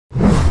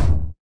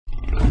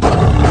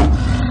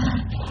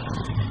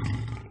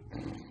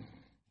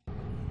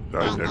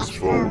Thy next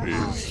foe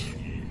is...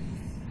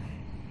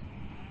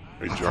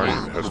 A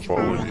giant has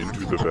fallen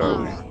into the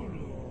valley.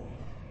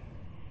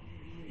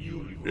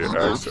 It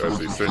acts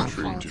as a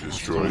sentry to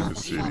destroy the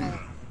city.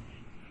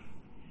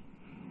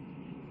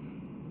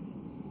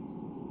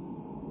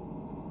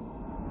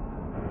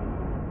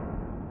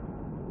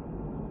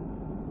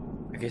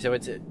 Okay, so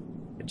it's a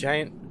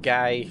giant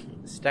guy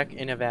stuck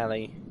in a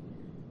valley,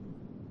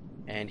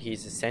 and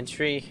he's a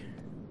sentry,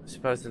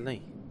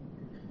 supposedly.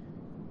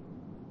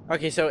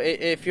 Okay, so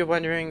if you're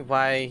wondering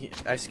why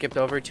I skipped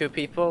over 2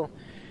 people,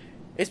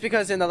 it's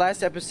because in the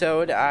last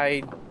episode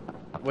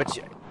which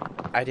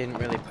I didn't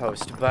really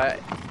post, but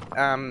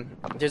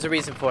there's a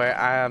reason for it.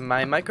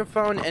 My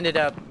microphone ended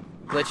up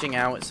glitching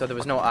out, so there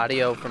was no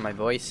audio for my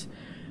voice.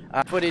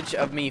 Footage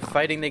of me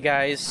fighting the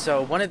guys.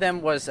 So one of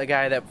them was a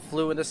guy that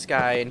flew in the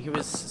sky, and he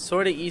was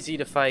sort of easy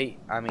to fight.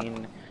 I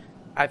mean,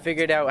 I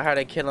figured out how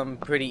to kill him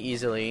pretty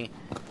easily.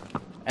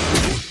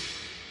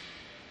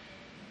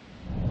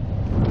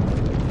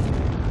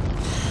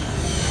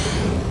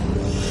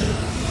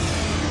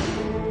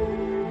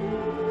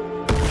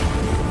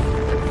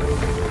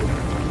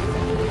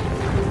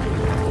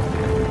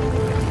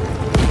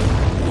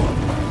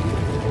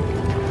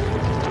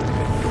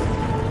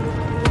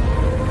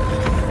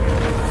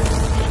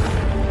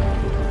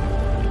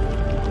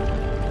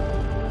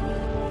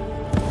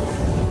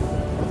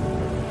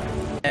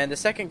 And the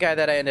second guy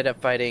that I ended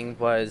up fighting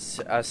was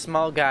a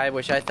small guy,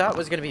 which I thought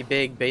was going to be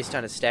big based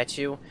on a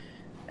statue.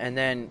 And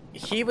then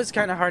he was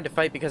kind of hard to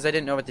fight because I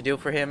didn't know what to do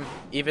for him.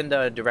 Even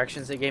the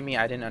directions they gave me,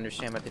 I didn't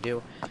understand what to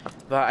do.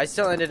 But I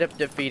still ended up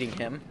defeating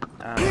him.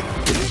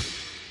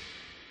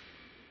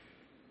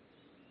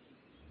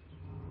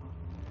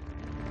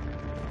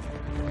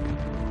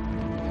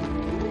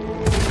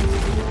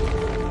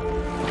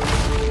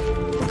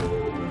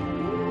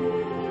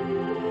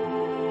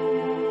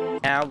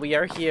 Now we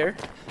are here.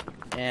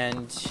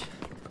 And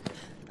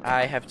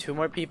I have 2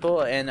 more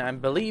people, and I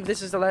believe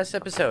this is the last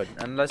episode.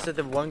 Unless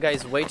the one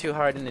guy's way too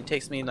hard and it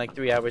takes me like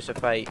 3 hours to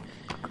fight.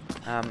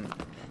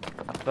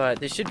 But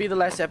this should be the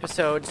last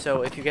episode,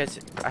 so if you guys,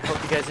 I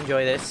hope you guys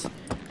enjoy this.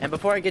 And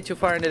before I get too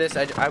far into this,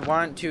 I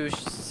want to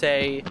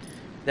say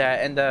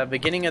that in the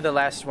beginning of the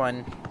last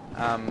one,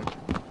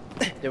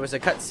 there was a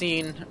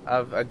cutscene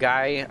of a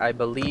guy I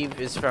believe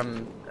is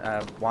from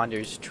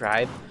Wander's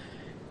tribe.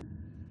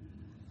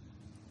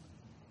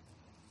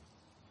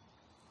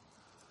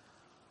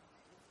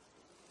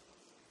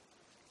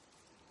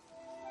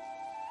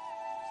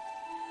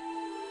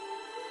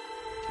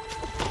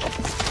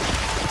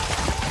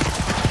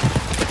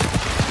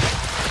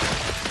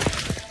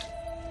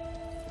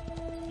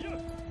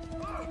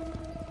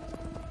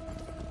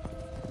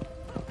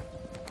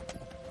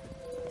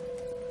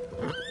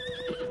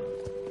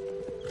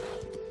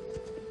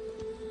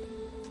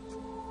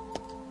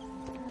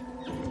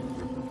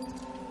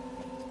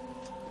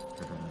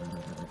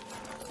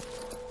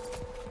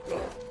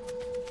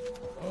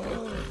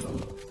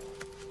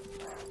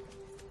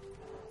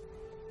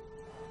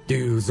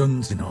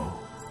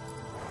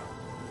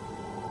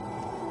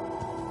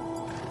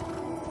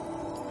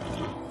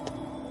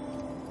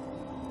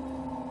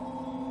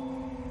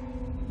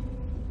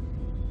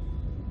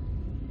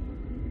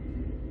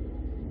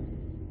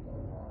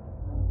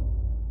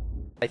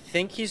 I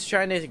think he's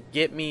trying to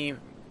get me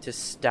to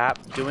stop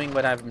doing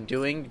what I'm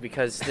doing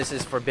because this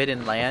is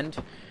forbidden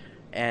land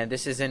and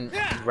this isn't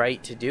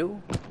right to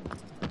do.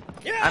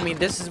 I mean,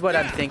 this is what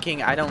I'm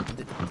thinking. I don't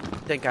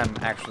think I'm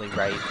actually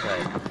right,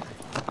 but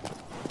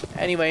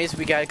anyways,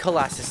 we got a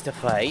Colossus to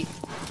fight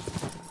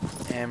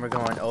and we're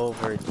going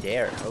over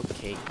there.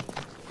 Okay,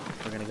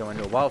 we're gonna go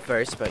into a wall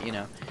first, but you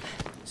know,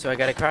 so I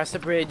gotta cross the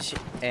bridge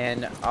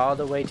and all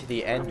the way to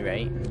the end,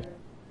 right?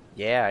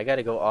 Yeah, I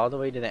gotta go all the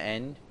way to the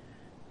end.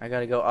 I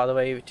gotta go all the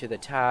way to the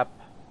top.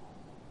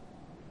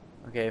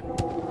 Okay,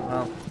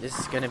 well, this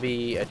is gonna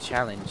be a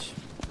challenge.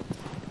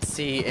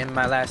 See, in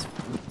my last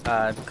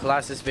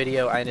Colossus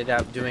video, I ended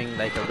up doing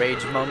like a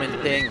rage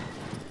moment thing.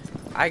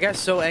 I got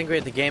so angry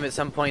at the game at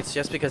some points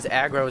just because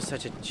aggro is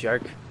such a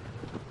jerk.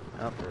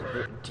 Oh,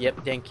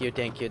 yep, thank you,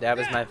 that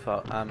was my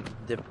fault.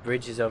 The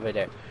bridge is over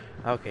there.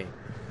 Okay.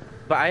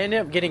 But I ended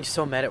up getting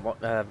so mad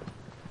at,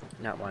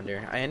 not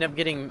Wander. I ended up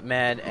getting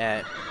mad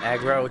at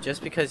aggro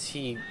just because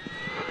he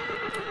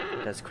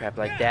does crap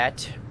like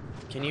that.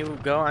 Can you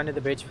go onto the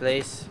bridge,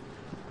 please?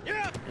 You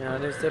know,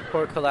 there's the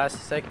poor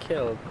Colossus I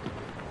killed.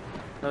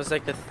 That was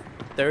like the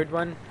 3rd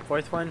one?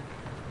 4th one?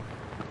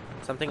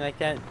 Something like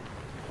that.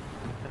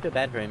 I feel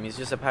bad for him. He's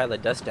just a pile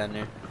of dust down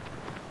there.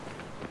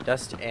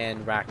 Dust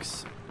and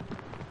rocks.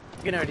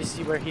 You can already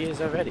see where he is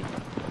already.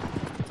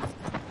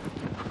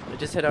 I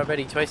just said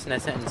already twice in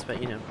that sentence,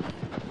 but you know.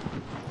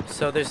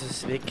 So there's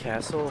this big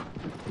castle.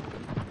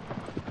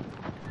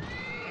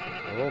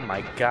 Oh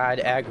my god,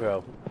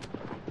 aggro.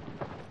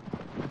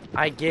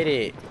 I get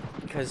it,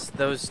 because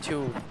those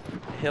 2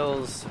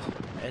 hills,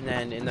 and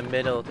then in the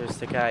middle there's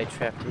the guy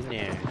trapped in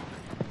there.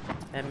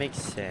 That makes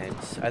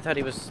sense. I thought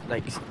he was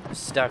like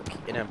stuck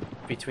in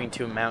between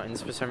 2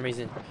 mountains for some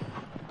reason.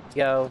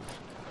 Yo,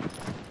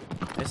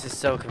 this is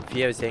so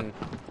confusing.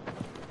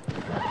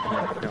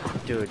 No,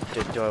 dude,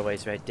 the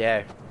doorway's right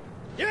there.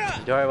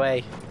 The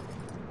doorway.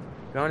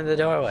 Go into the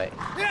doorway.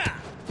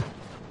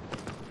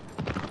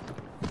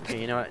 Okay,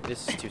 you know what?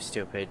 This is too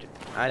stupid.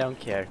 I don't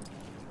care.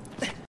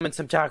 I'm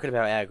talking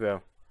about aggro.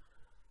 What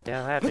the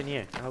hell happened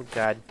here? Oh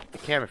god. The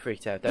camera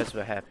freaked out. That's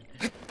what happened.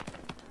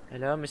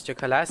 Hello, Mr.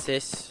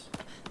 Colossus.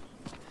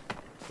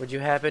 Would you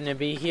happen to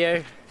be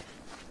here?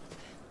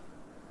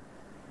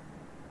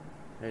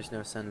 There's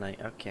no sunlight.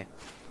 Okay.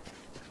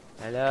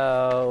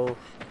 Hello.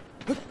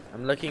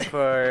 I'm looking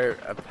for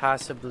a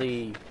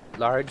possibly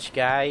large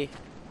guy.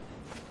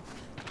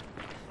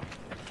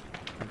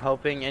 I'm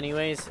hoping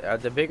anyways.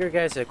 The bigger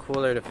guys are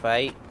cooler to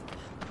fight.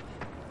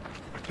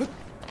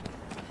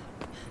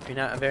 If you're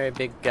not a very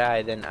big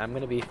guy, then I'm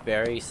gonna be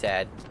very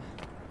sad.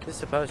 Is this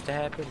supposed to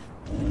happen?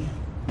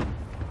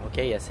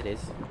 Okay, yes it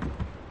is.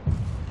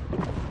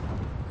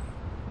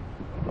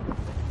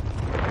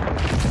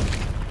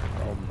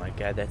 Oh my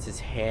god, that's his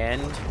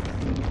hand.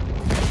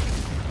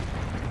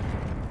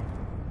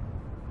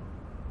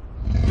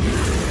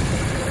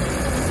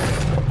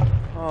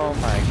 Oh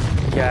my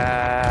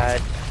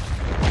god.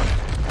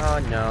 Oh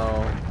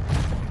no.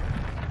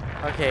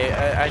 Okay,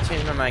 I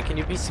changed my mind. Can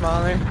you be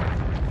smaller?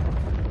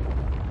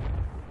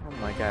 Oh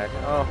my god.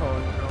 Oh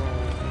no.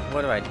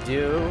 What do I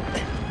do?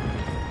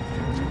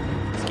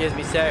 Excuse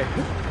me, sir.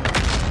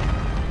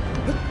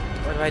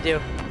 What do I do?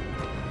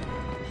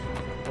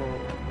 Oh.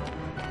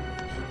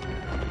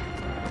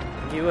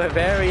 You are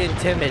very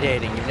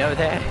intimidating, you know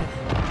that?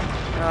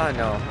 Oh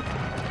no.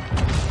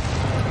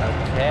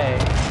 Okay.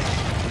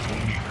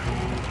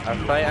 A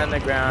fight on the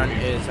ground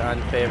is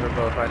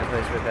unfavorable. Find a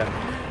place with them.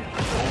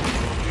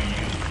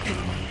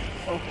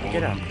 Oh,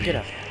 get up, get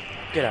up,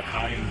 get up.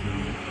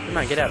 Come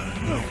on, get up.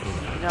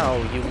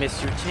 No, you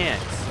missed your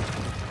chance.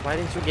 Why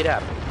didn't you get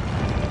up?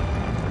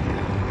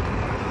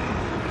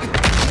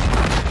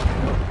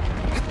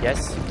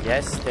 Yes,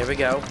 yes, there we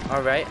go.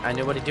 Alright, I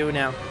know what to do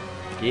now.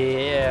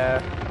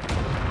 Yeah.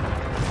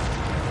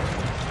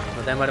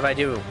 Well then what do I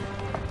do? Do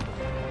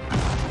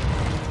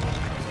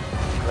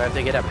I have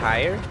to get up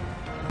higher?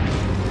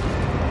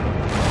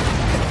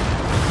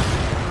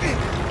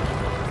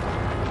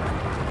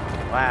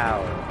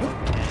 Wow.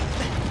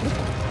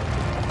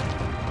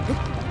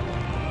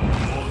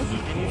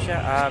 Can you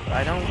shut up?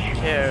 I don't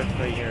care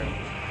for your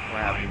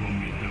crap.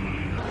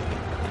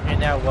 And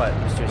now what,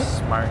 Mr.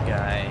 Smart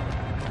Guy?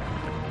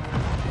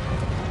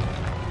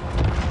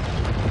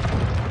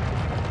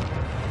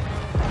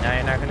 Now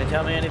you're not going to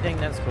tell me anything?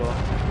 That's cool.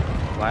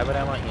 Why would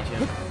I want you to?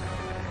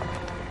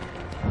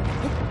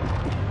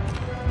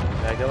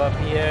 Do I go up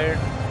here?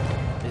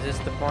 Is this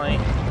the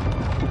point?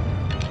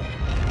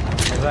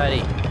 Hey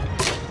buddy.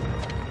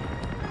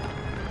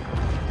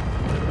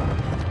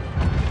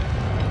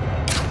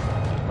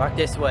 Walk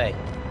this way.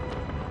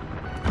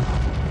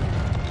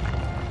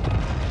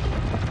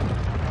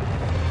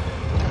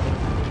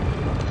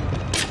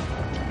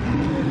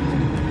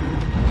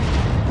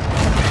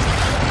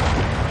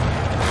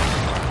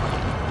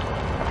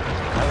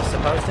 That was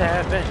supposed to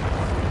happen.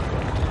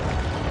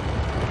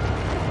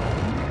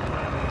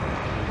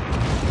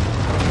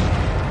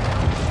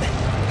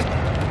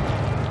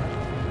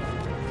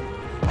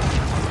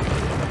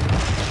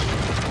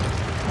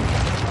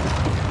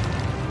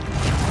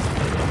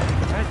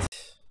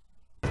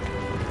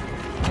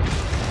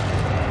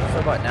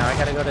 What, now I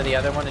gotta go to the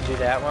other one and do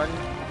that one?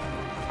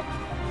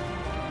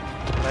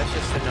 That's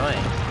just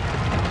annoying.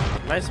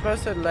 Am I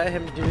supposed to let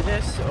him do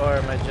this, or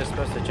am I just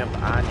supposed to jump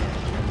on him?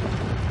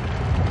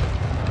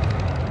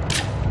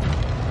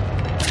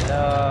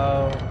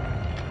 Hello?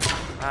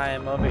 Hi,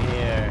 I'm over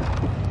here.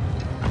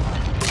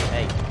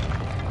 Hey.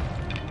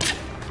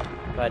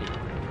 Buddy.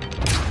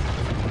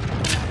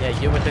 Yeah,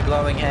 you with the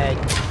glowing head.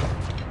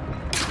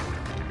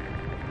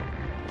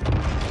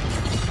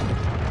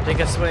 Take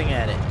a swing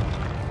at it.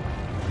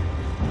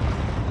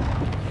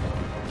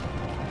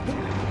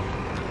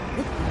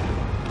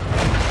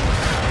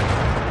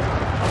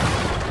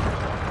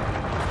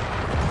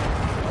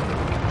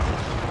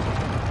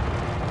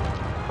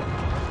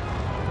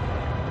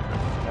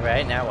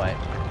 Alright, now what?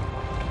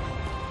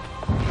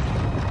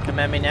 Come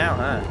at me now,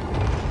 huh?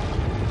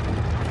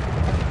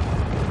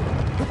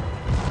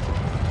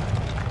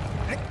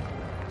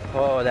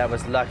 Oh, that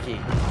was lucky.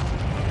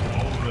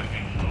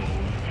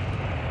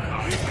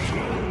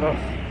 Oh,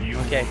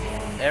 okay.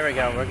 There we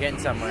go, we're getting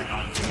somewhere.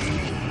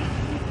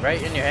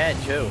 Right in your head,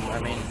 too. I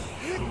mean,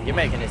 you're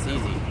making this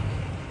easy.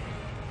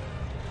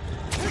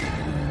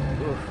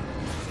 Oof.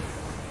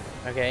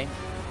 Okay.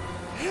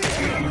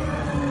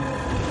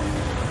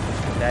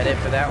 Is that it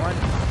for that one?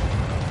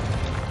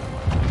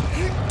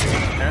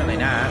 Apparently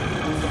not.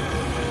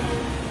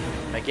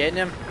 Am I getting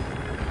him?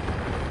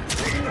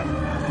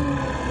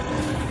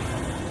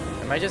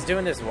 Am I just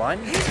doing this one?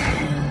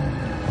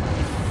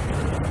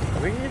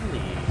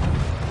 Really?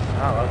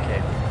 Oh,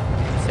 okay.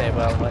 Say,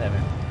 well, whatever.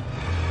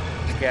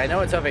 Okay, I know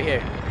it's over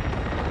here.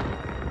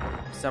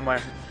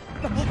 Somewhere.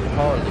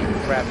 Holy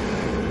crap.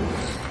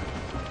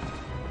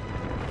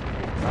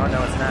 Oh,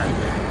 no, it's not.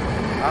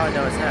 Oh,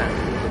 no, it's not.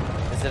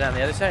 Is it on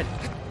the other side?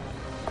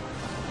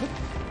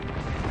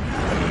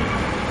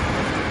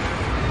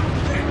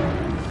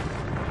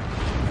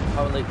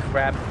 Holy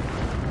crap.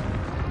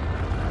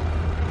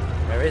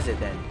 Where is it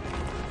then?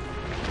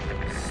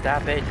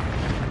 Stop it.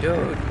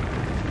 Dude.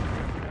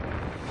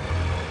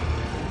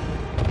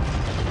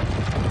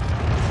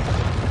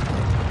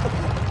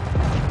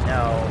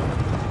 No.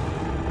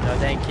 No,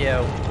 thank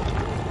you.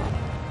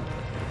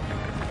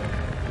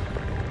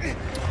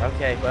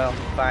 Okay, well,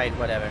 fine,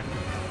 whatever.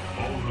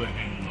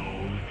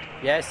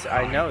 Yes,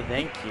 I know,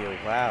 thank you.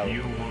 Wow.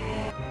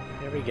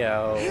 Here we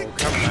go.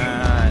 Come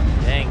on.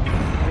 Thank you.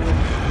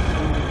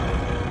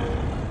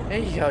 There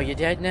you go, you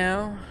dead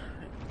now?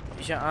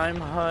 Yeah, I'm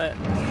hot.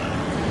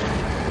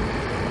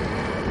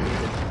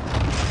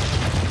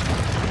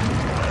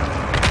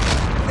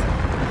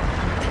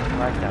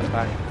 What the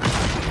fuck?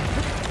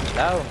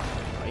 Hello?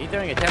 Are you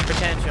throwing a temper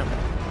tantrum?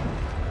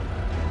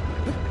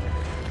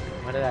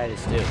 What did I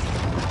just do?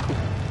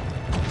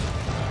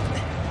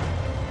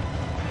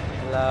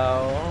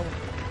 Hello?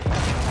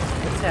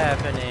 What's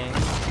happening?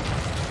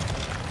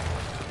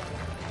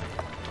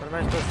 What am I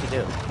supposed to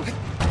do?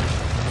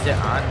 Is it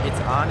on?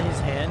 It's on his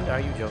hand? Are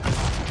you joking?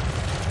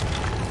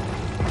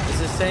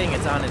 This is saying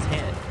it's on his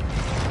hand.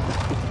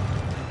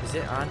 Is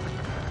it on?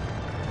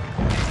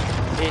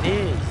 It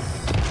is.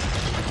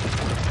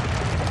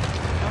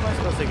 How am I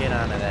supposed to get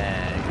onto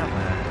that? Come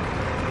on.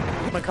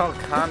 I'm gonna call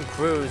Tom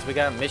Cruise. We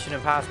got Mission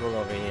Impossible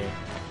over here.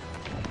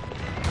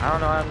 I don't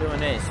know how I'm doing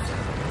this.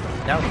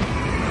 Nope.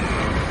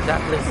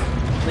 Stop, please.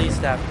 Please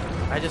stop.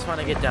 I just want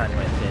to get done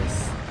with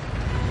this.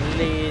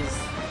 Please.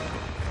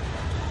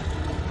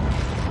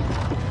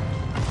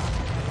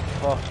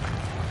 Oh.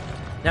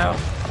 No.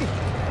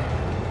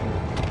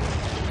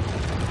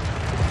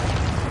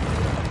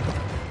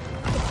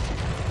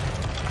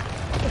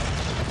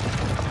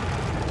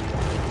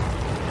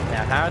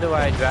 Now, how do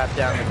I drop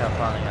down without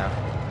falling off?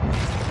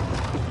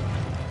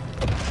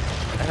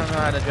 I don't know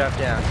how to drop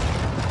down.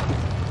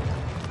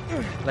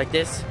 Like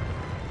this?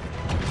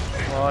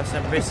 Oh,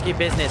 some risky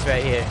business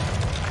right here.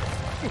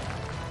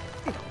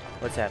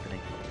 What's happening?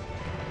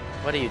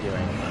 What are you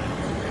doing?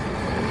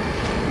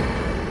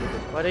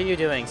 What are you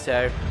doing,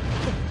 sir?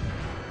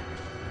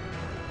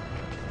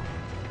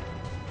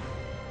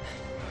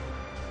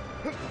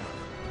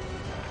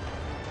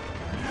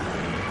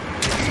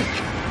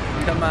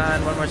 Come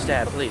on, one more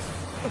stab, please.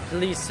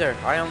 Please, sir.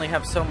 I only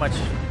have so much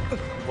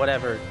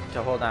whatever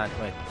to hold on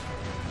with.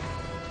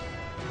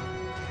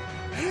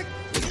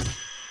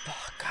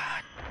 Oh,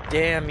 God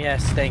damn,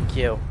 yes, thank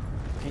you.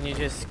 Can you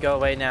just go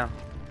away now?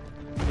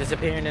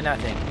 Disappear into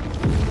nothing.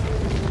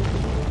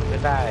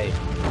 Goodbye.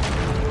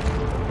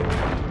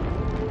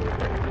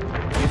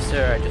 You,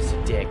 sir, are just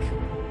a dick.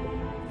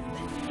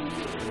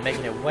 You're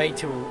making it way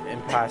too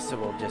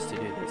impossible just to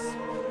do this.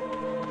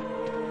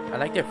 I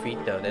like their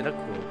feet, though. They look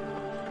cool.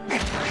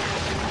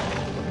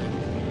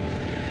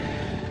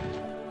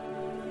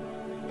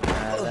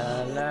 La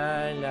la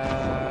la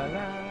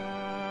la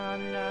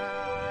la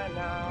la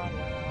la.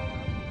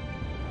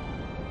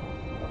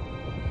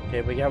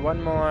 Okay, we got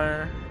one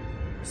more.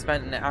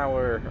 Spent an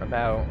hour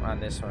about on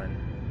this one.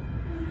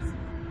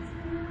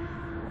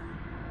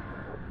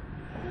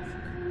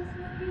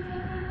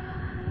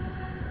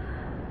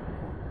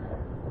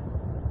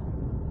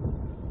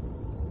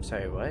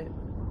 Sorry, what?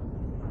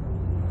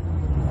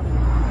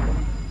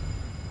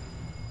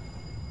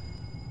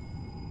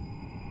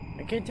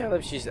 I can't tell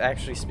if she's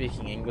actually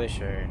speaking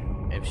English or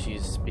if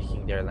she's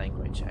speaking their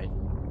language.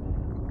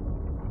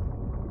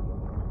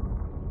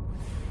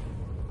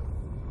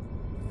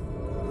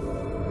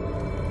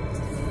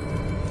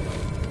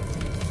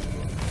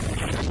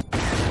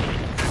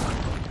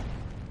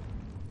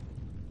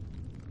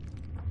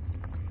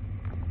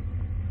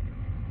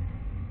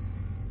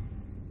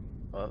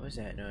 What was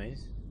that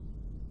noise?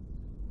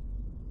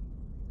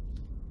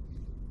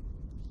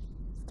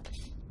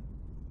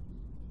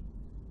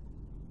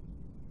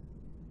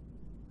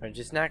 Are you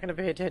just not gonna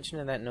pay attention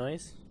to that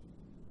noise?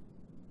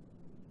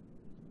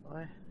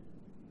 What?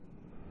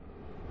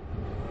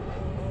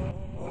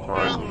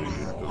 Finally,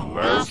 the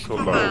last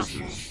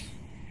Colossus.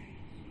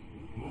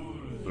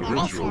 The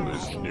ritual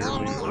is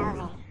nearly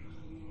over.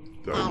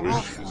 Thy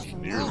wish is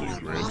nearly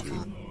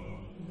granted.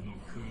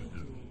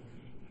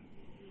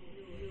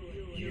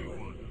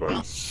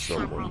 But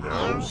someone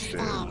now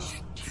stands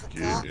to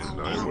get in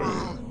thy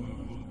way.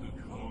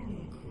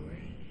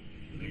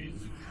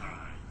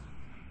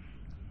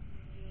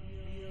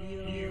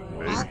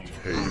 Make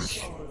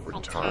haste, for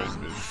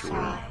time is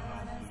short.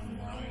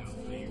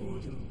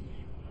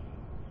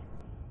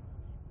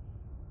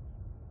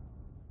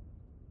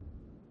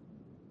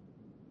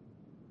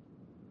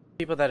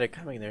 People that are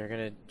coming, they're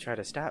gonna try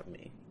to stop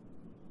me.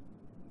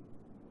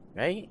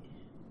 Right?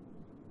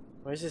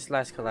 Where's this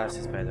last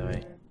Colossus, by the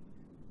way?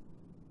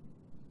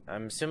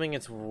 I'm assuming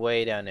it's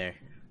way down there.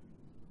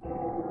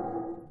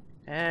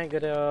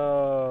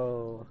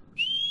 Agado.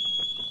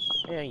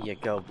 There you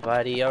go,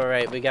 buddy.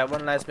 Alright, we got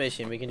one last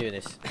mission. We can do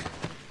this.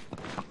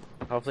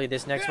 Hopefully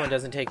this next one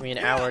doesn't take me an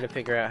hour to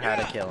figure out how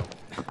to kill him.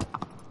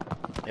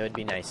 It would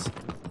be nice.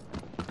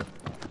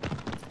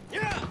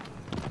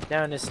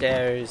 Down the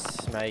stairs,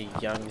 my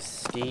young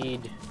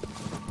steed.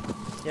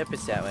 Yep,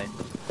 it's that way.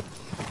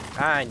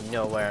 I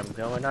know where I'm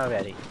going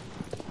already.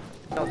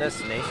 No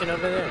destination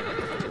over there.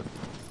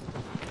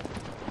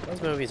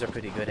 Those movies are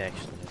pretty good,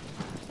 actually.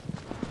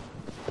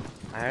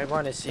 I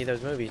want to see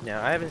those movies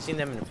now. I haven't seen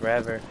them in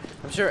forever.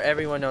 I'm sure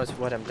everyone knows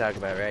what I'm talking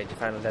about, right? The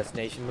Final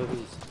Destination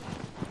movies.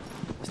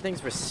 Those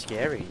things were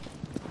scary.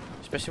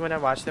 Especially when I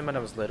watched them when I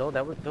was little.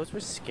 Those were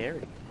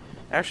scary.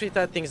 I actually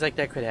thought things like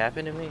that could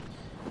happen to me.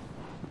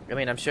 I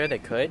mean, I'm sure they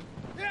could.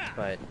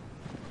 But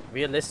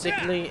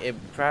realistically, it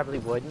probably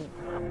wouldn't.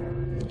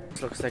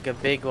 This looks like a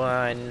big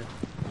one.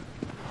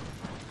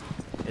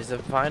 Is the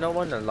final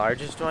one the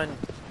largest one?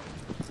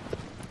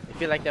 I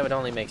feel like that would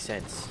only make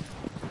sense.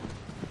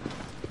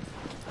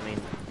 I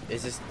mean,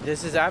 this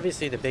is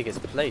obviously the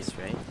biggest place,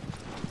 right?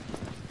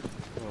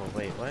 Oh,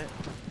 wait, what?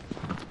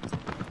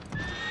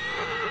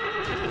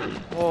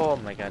 Oh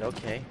my god,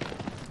 okay.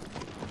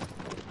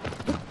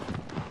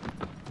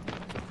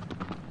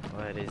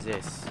 What is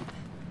this?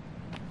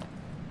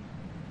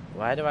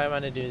 Why do I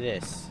want to do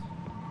this?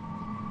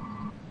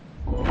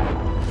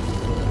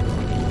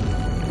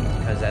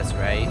 Because that's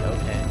right,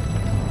 okay.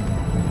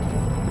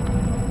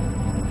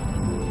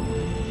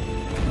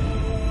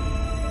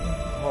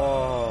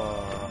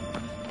 Oh,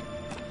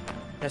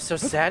 that's so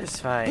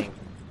satisfying.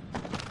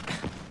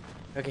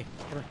 Okay,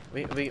 come on.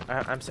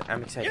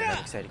 I'm excited. I'm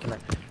excited. Come on,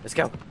 let's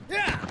go.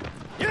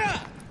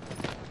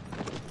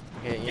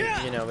 Okay,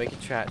 you know, we can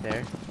trap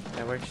there.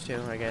 That works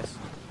too, I guess.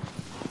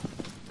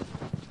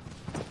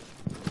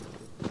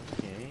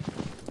 Okay,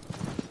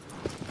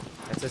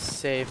 that's a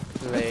safe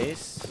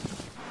place.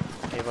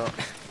 Okay, well,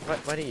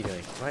 what are you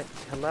doing? What?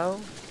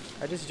 Hello?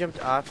 I just jumped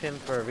off him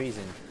for a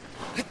reason.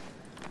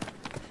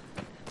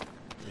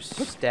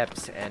 There's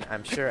steps, and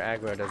I'm sure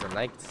Aggro doesn't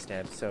like the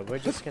steps, so we're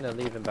just gonna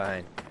leave him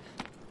behind.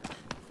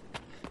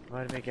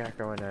 Why do we got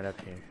going on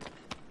up here?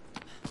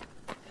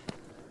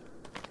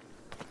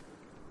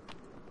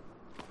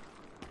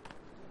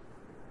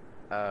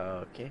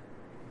 Okay.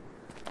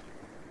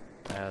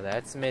 Well,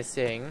 that's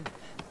missing.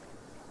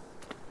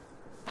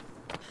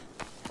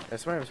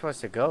 That's where I'm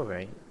supposed to go,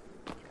 right?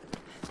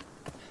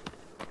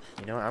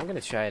 You know what? I'm gonna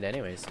try it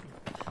anyways.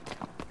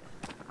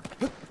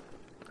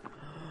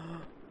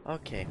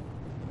 Okay.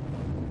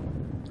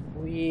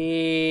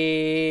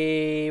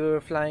 We were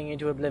flying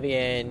into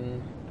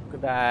oblivion.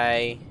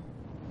 Goodbye.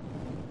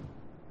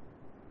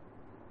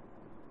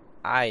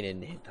 I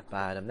didn't hit the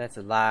bottom. That's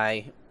a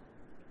lie.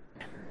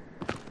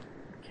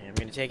 Okay, I'm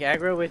gonna take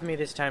Aggro with me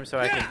this time so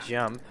I can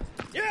jump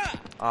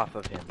off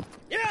of him.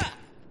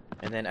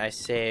 And then I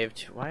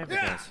saved. Why am I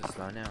going so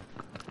slow now?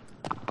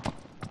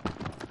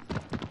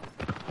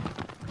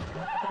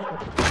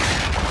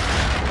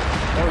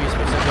 Oh, you're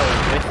supposed to go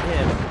with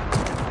him.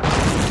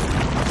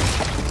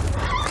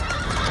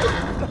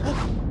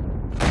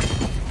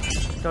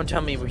 Don't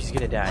tell me he's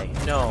gonna die.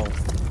 No.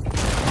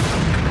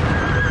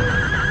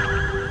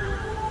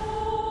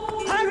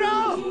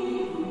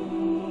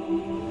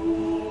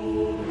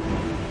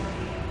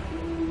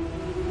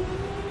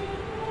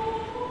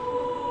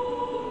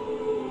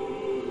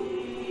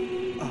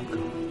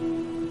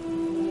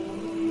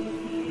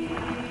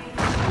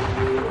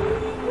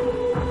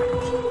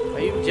 Are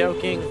you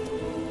joking?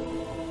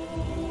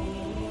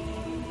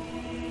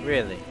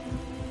 Really?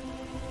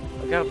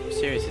 Look how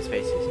serious his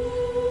face is.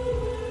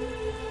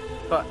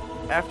 But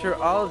after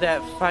all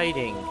that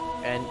fighting,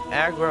 and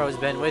Aggro has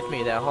been with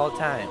me that whole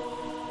time,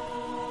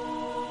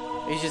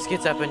 he just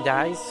gets up and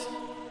dies?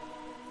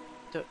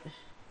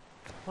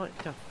 What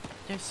the?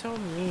 They're so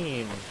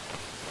mean.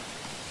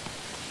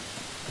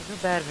 I feel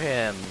bad for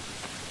him.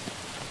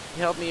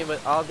 He helped me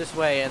with all this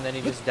way, and then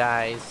he just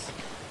dies.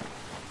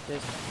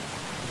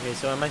 Okay,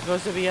 so am I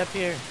supposed to be up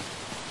here?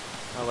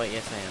 Oh wait,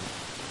 yes I am.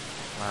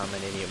 Wow, I'm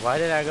an idiot. Why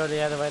did I go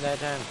the other way that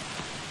time?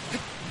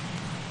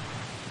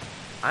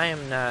 I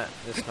am not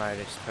the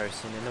smartest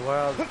person in the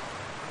world.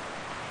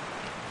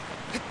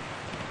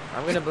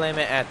 I'm gonna blame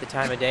it at the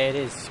time of day it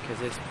is,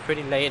 because it's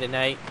pretty late at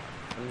night.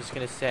 I'm just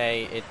gonna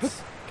say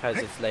it's because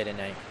it's late at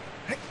night.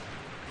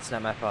 It's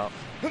not my fault.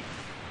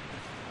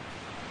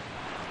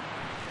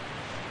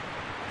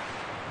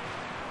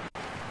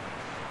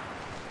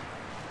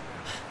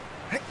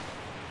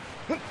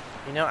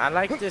 You know, I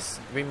like this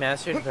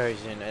remastered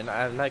version, and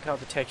I like all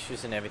the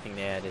textures and everything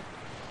they added.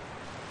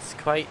 It's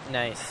quite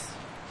nice.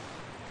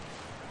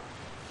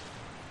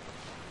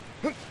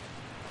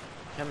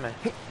 Come on,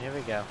 here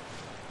we go.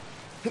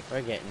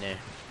 We're getting there.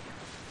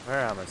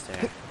 We're almost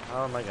there.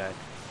 Oh my god.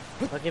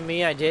 Look at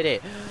me, I did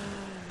it.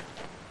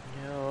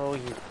 No,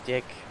 you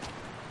dick.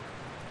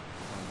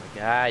 Oh my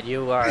god,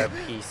 you are a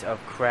piece of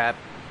crap.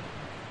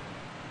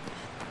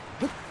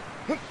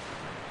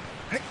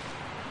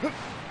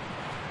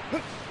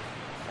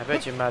 I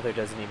bet your mother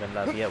doesn't even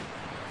love you.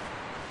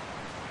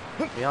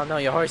 We all know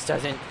your horse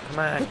doesn't. Come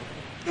on.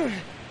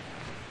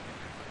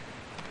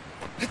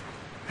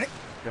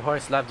 If your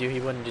horse loved you, he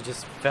wouldn't have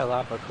just fell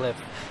off a cliff.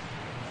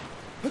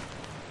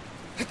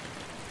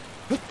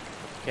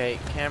 Okay,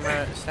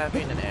 camera, stop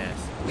being an ass.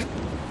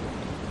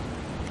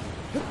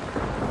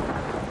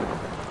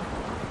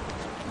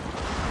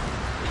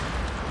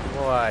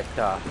 What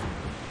the?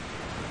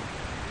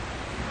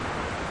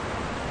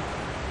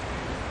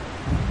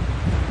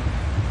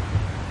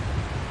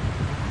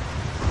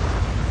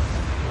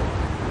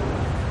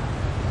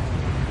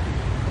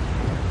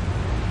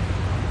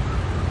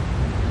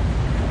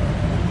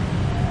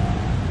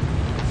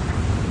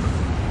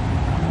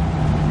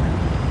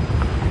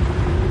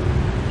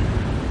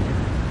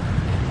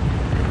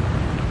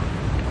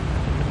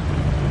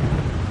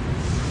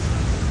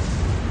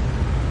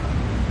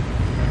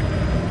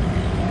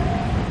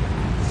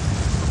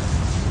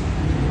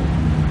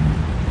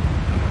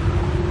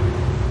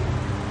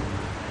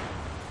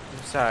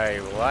 Sorry,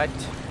 what?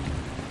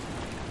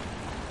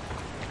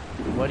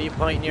 What are you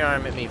pointing your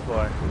arm at me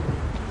for?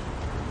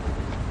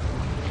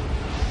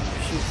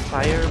 Shoot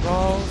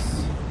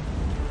fireballs?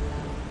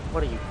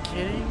 What are you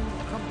kidding?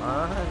 Come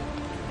on.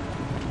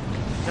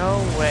 No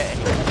way.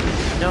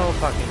 No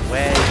fucking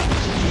way.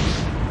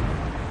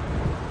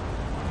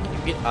 Can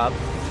you get up?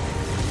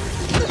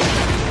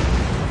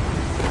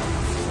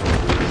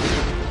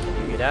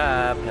 Can you get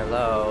up?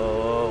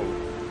 Hello.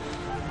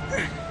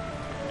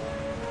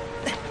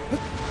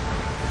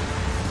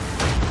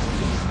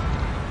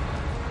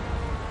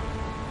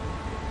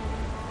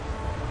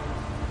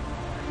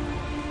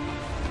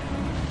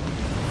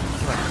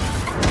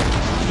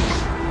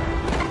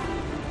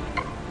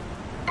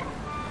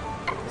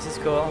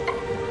 Cool.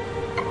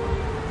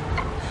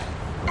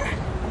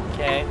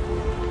 Okay.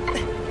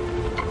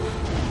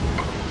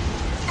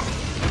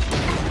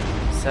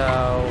 So,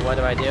 what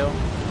do I do?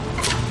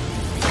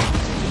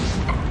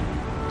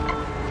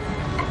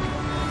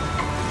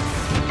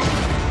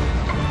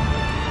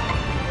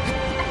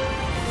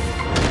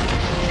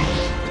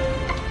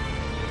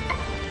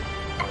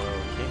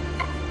 Okay.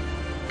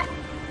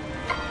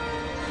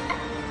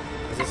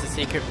 Is this a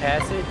secret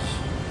passage?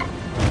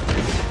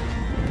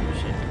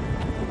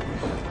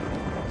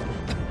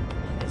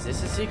 Is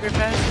this a secret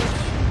passage?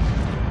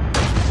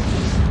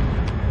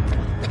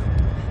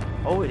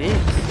 Oh, it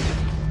is.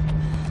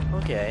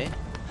 Okay.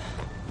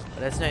 Well,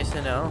 that's nice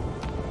to know.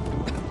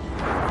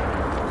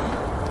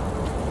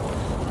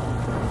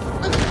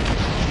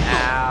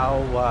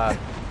 Ow.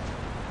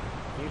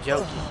 You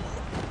joking?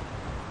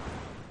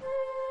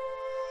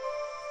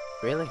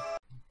 Really?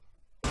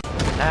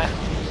 Ah.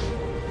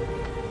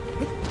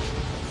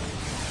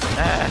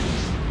 Ah.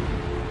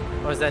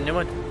 What was that new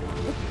one?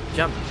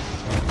 Jump.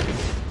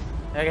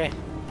 Okay,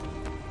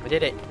 we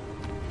did it.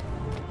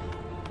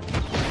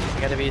 I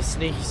gotta be a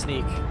sneaky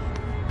sneak.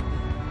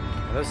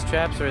 Are those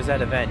traps or is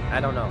that a vent?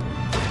 I don't know.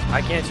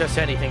 I can't trust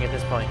anything at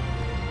this point.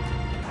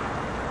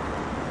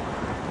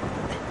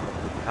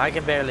 I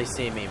can barely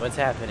see me. What's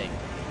happening?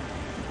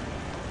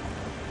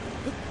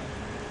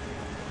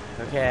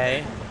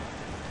 Okay.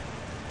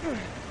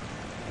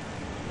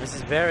 This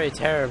is very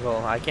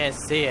terrible. I can't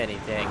see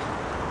anything.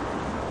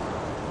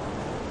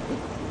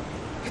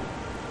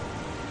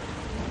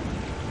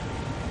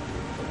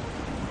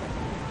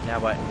 Now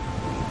what?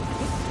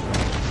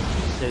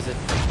 There's a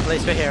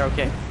place right here,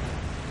 okay.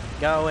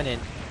 Going in.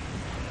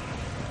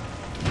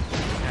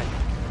 God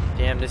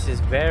damn, this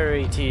is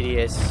very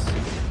tedious.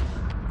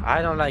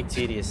 I don't like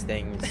tedious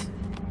things.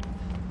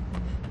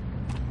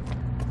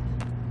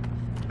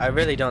 I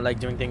really don't like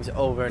doing things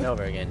over and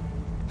over again.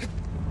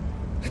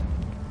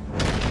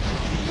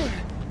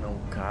 Oh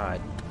god.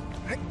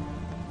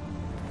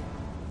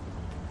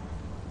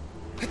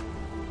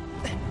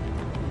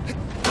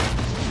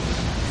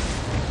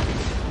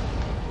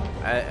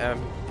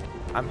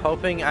 I'm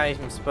hoping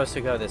I'm supposed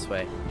to go this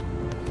way.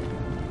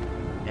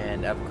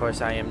 And of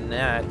course I am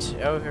not.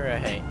 Oh,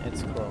 hooray.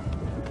 It's cool.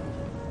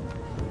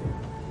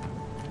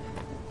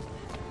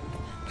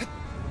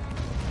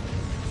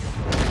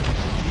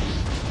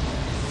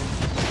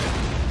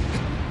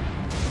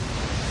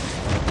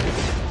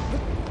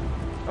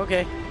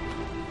 Okay.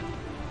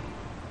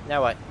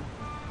 Now what?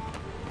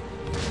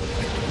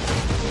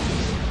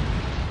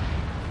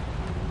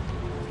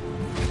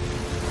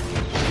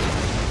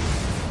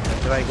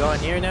 Do I go in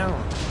here now?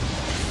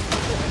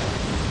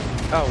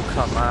 Oh,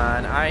 come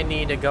on. I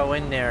need to go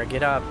in there.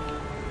 Get up.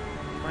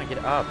 Come on,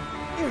 get up.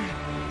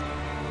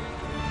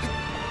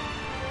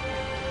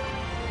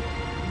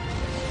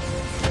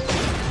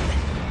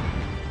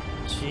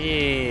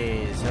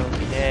 Jeez.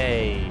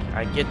 Okay.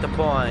 I get the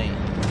point.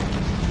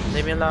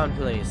 Leave me alone,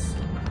 please.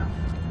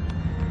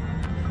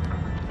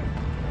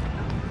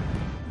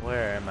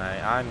 Where am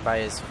I? I'm by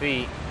his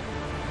feet.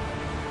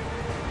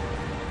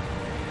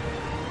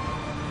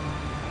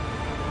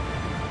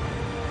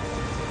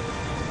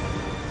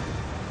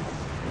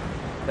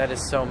 That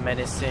is so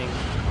menacing.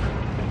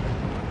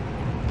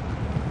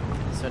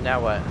 So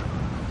now what?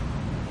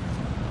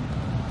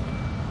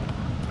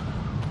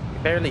 You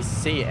barely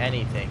see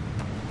anything.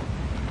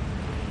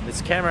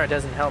 This camera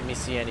doesn't help me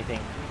see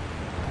anything.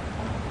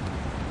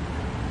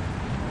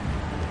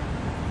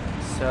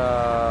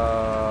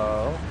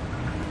 So...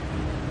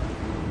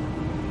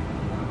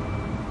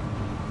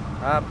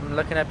 I'm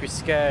looking up your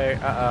skirt.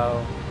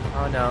 Uh-oh.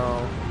 Oh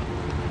no.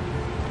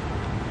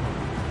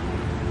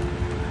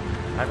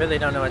 I really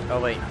don't know what... Oh,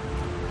 wait.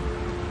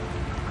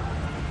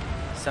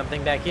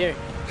 Something back here.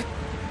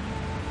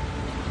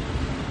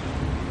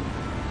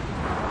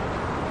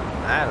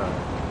 I don't know.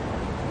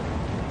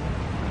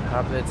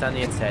 Probably it's on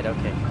the inside.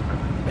 Okay.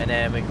 And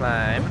then we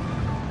climb.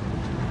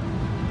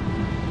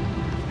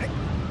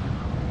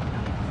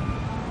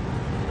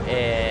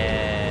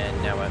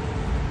 And now what?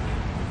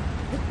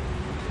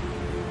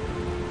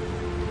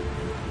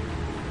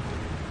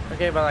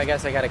 Okay, well, I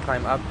guess I gotta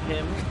climb up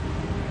him.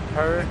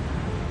 Her.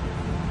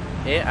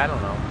 I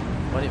don't know.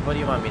 What do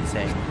you want me to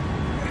say?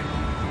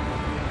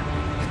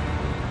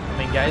 I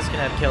mean, guys can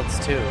have kilts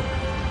too.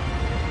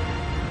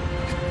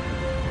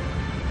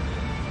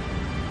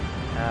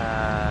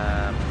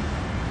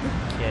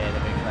 Okay,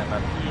 let me climb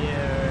up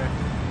here.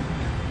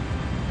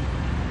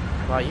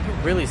 Wow, you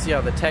can really see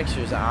all the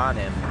textures on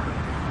him.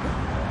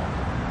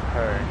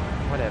 Her.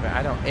 Whatever.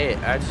 I don't. It.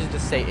 I should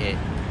just say it.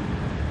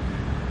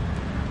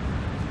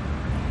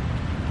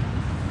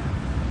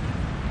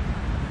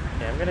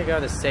 Okay, I'm gonna go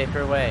the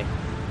safer way.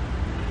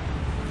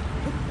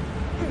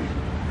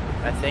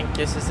 I think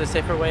this is the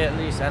safer way at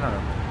least. I don't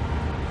know.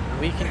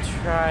 We can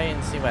try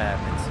and see what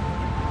happens.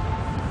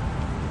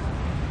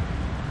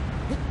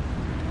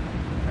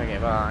 Okay,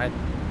 well,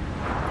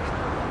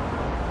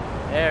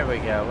 there we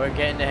go. We're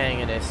getting the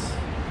hang of this.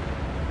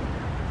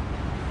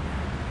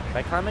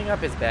 By climbing up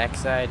his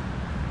backside.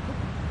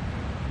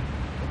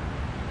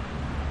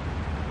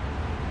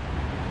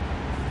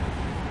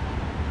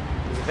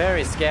 It's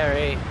very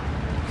scary.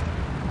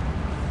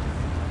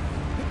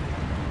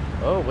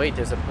 Oh, wait,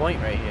 there's a point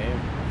right here.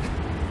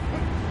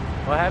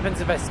 What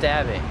happens if I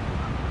stab it?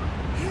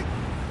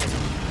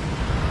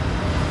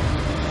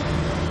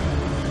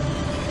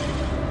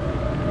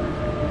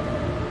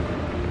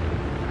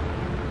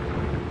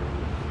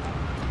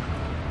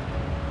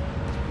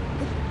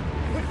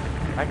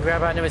 I can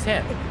grab onto his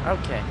hand.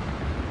 Okay.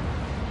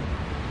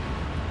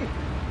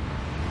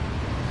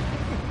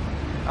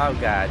 Oh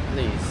God,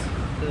 please.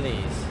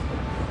 Please.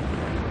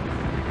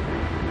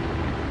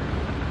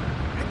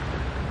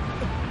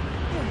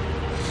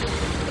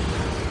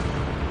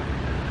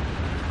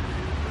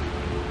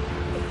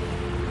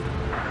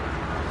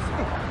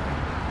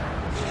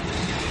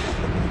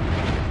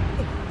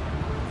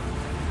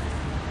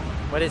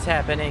 What is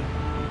happening?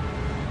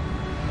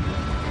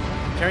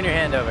 Turn your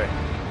hand over.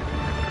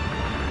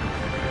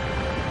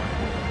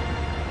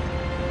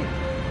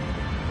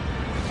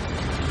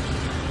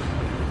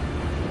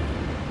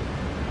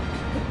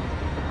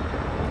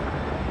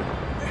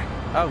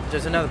 Oh,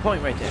 there's another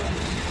point right there.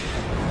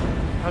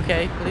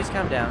 Okay, please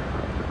calm down.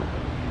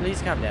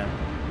 Please calm down.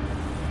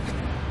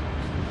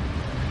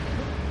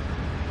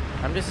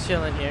 I'm just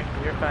chilling here.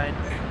 You're fine.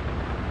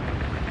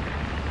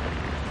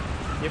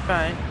 You're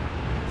fine.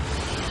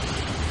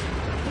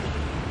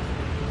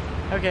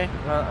 Okay,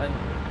 well,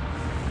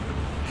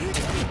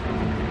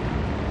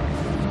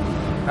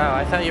 oh,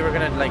 I thought you were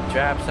gonna, like,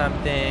 drop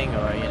something,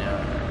 or, you know.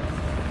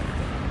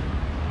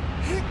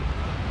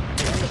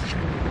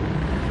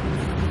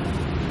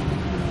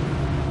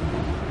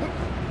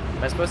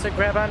 Am I supposed to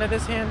grab onto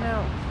this hand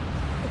now?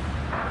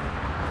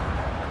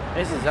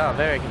 This is all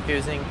very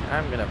confusing.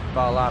 I'm gonna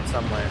fall off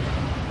somewhere.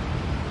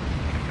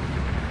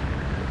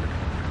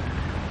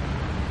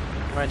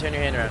 Come on, turn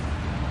your hand around.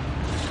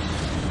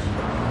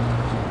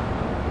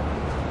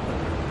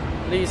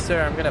 Please,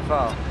 sir, I'm gonna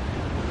fall.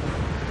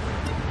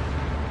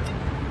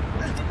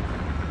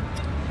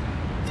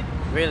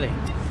 Really?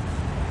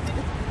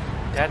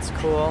 That's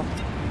cool.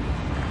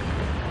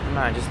 Come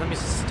on, just let me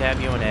stab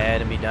you in the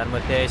head and be done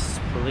with this,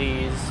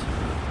 please.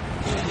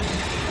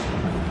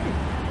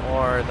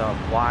 Or the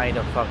why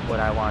the fuck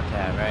would I want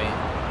that, right?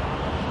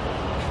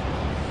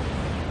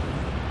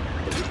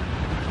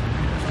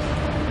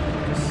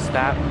 Just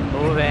stop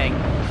moving.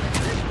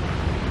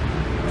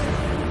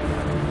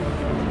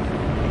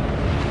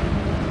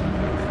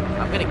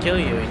 I'm gonna kill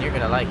you and you're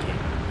gonna like it.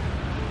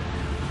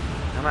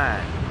 Come on.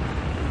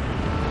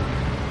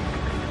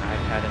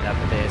 I've had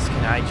enough of this.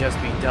 Can I just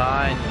be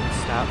done?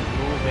 Stop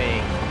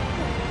moving.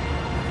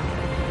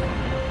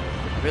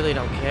 I really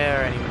don't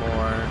care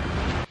anymore.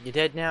 You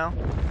dead now?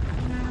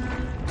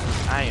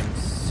 I am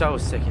so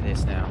sick of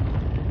this now.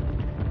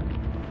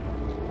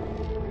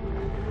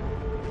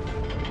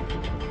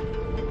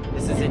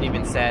 This isn't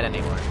even sad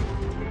anymore.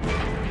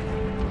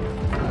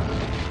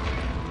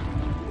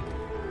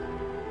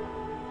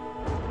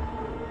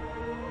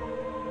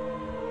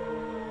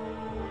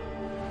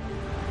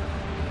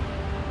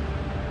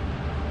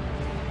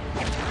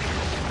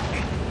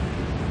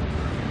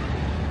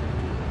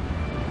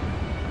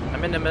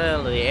 I'm in the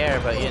middle of the air,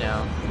 but you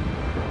know,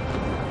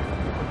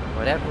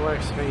 whatever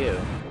works for you.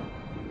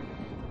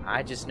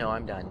 I just know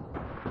I'm done.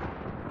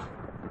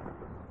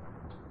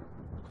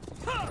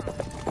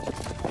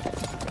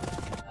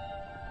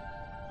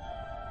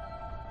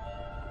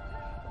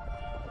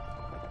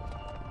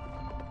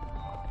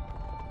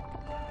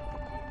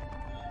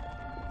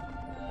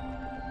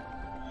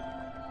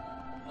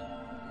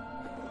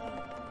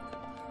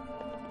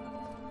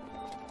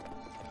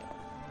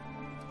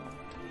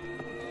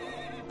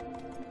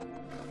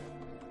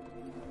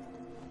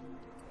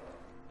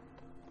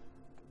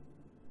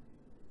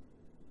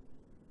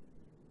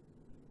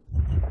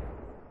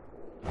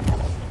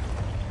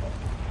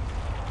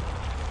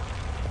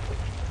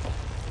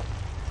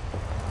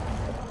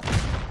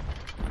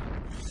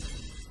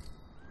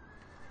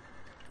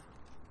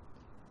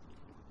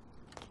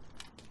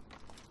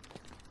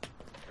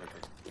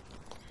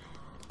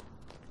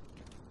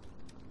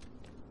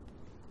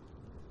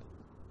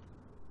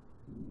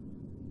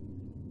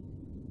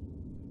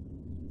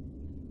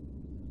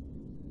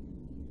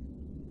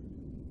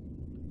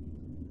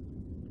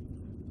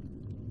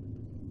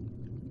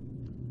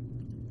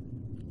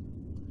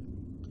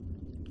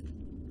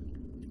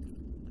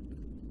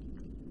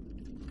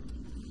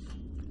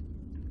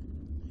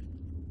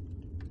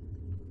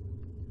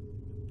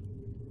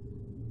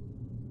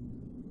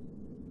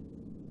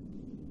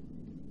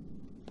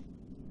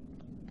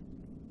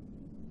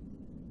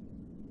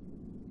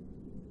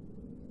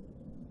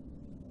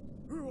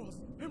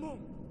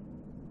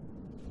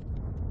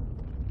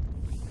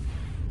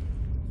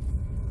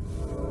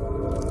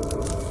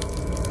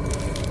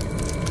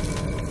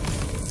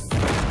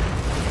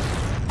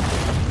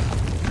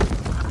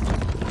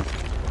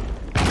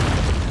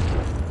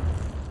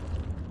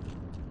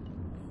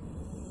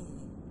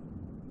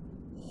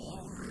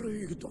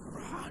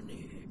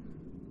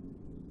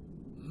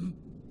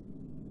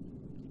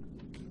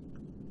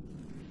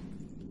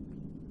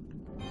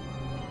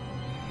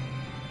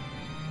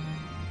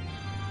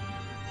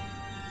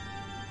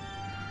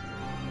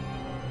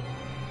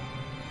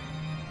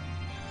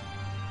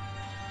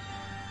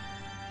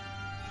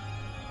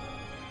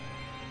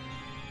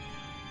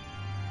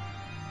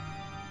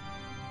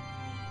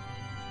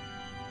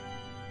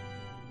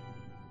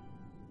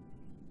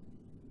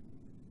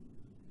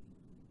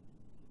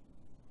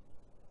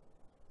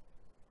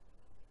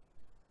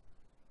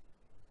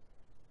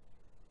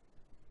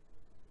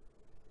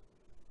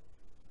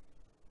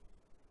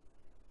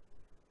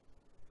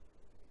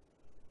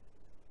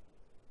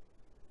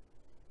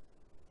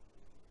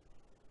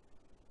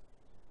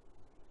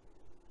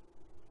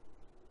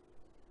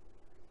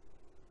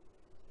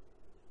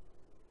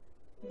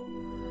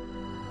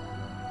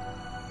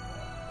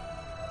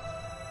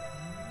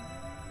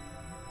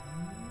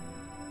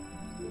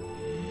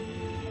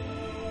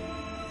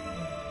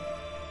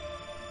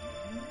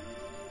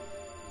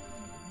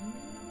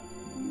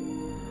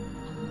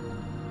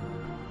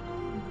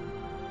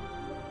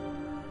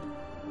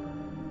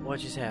 What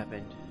just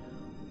happened?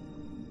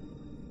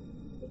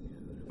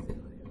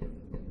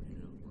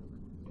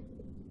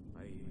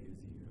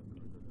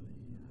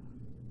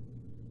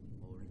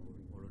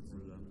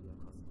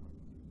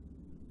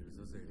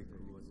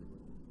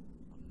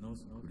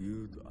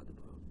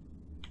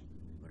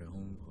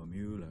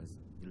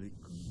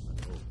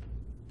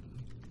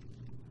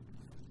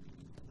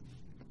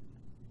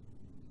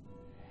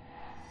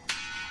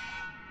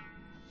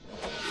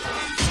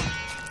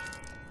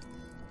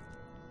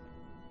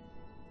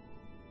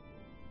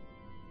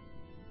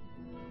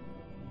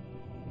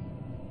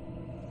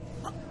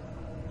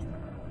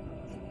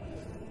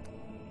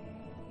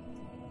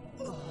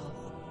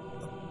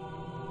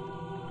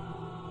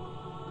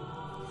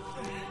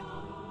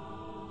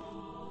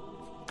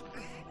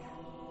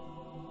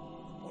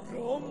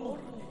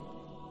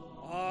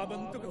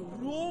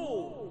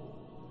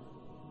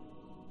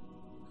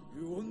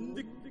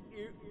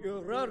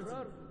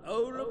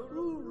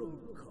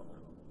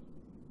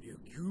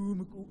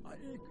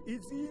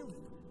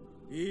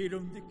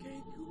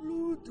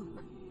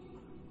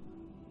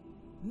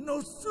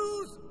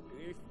 Nossus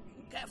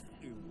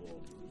Café.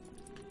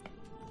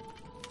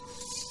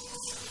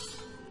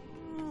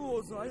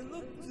 Was I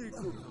not sick?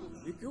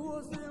 It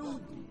was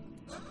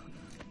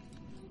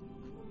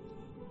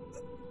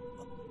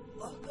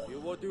you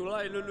want to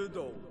lie,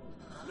 Ludo?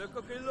 Look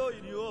at the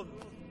line you on.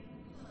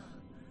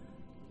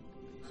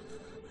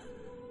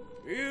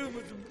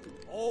 Ilmazum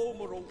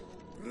Omaro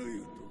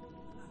Rude.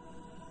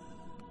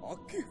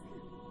 Okay.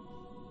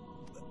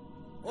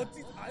 What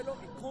is I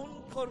don't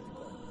concord?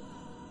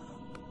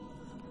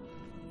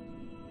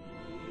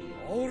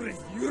 Or is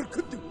your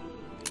kudu?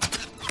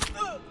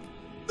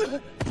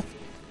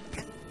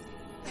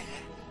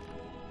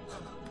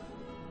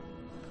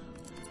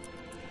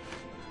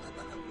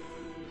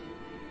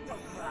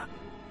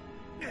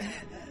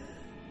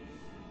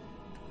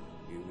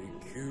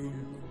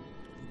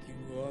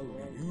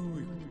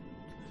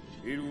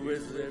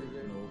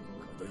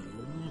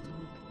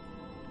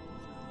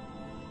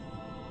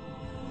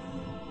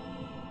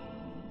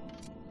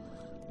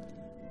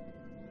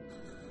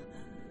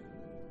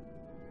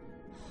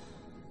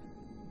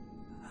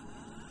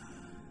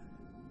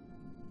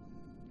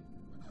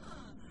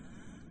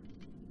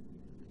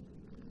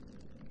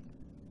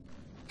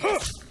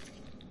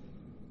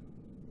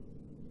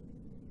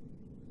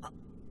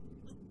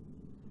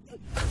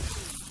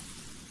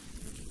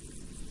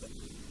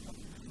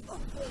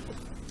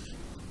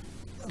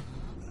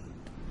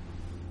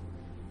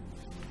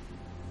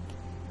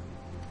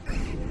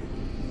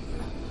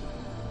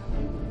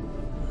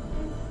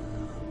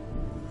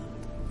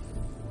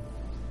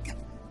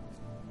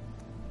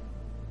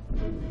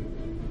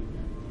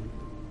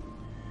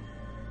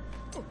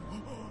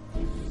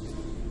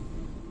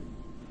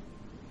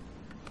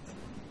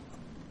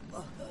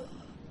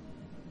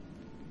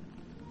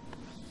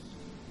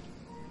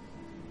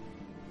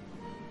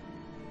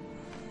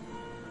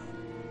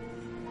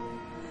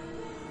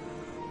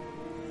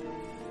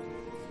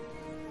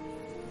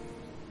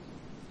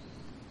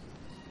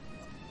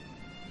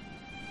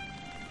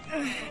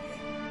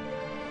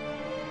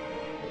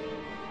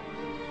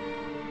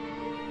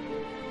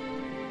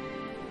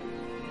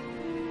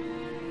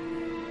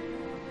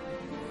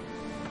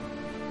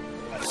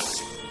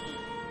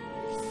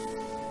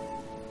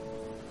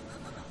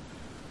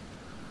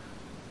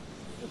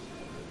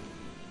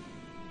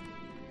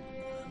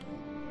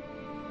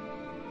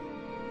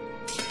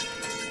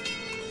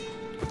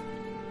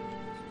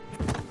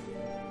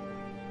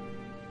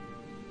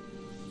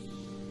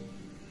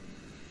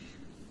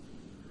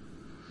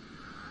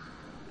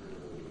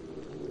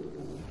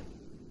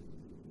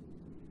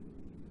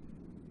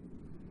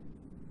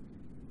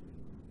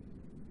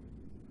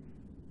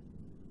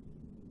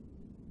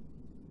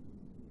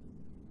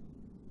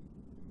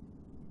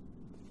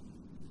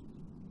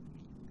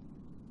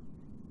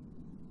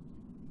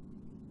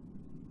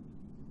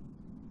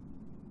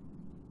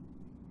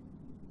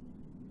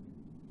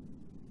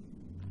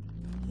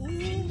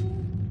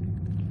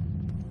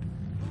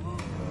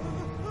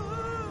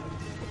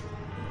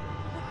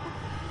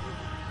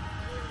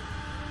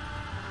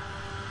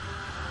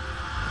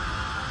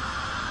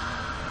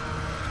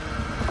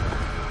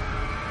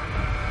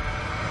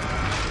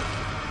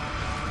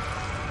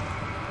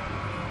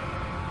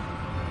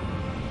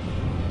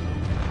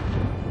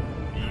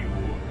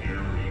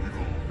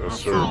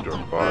 served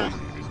our body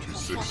into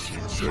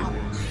 16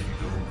 segments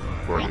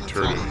for an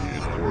eternity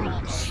in order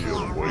to seal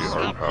away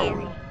our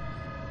power.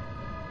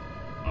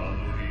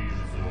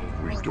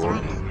 We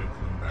dormant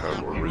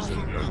have arisen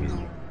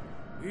anew.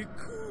 We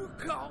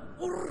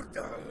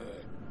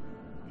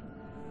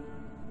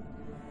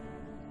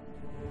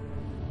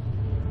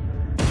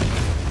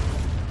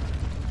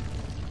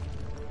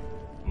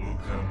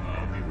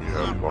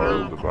have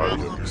borrowed the body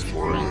of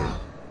ps4.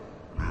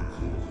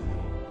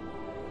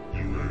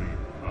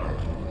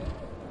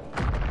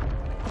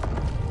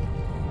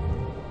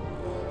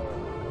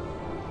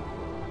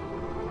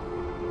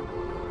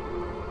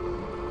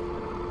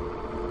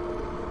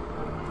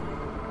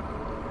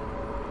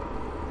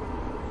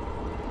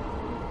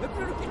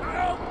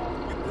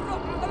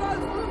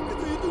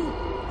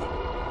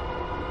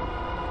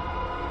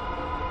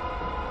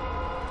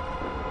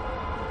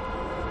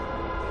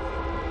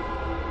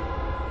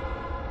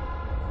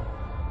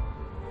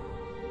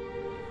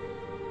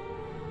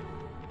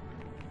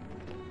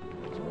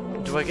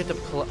 Do I get to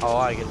play? Oh,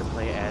 I get to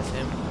play as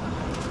him.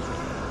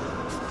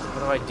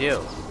 What do I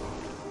do?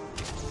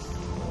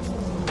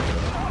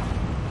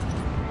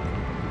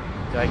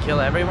 Do I kill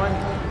everyone?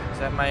 Is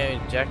that my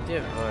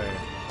objective, or?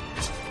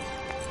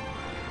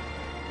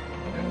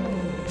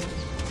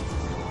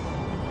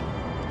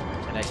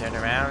 Can I turn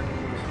around?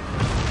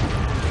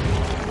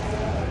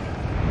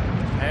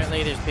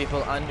 Apparently there's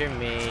people under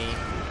me.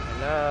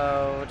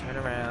 Hello, turn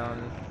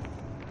around.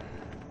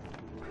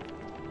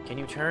 Can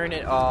you turn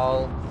it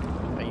all?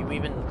 Are you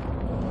even...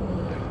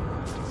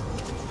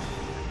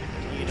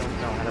 You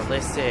don't know how to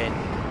listen.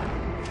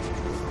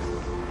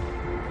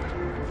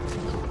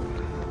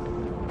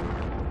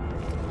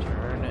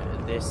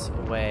 Turn this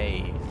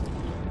way.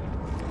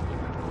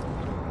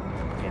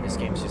 Okay, this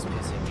game's just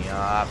pissing me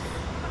off.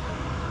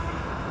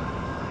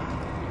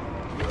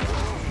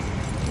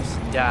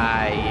 Just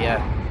die.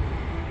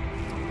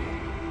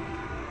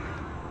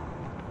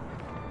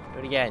 Do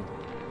it again.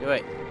 Do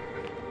it.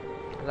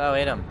 Hello,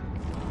 hit him.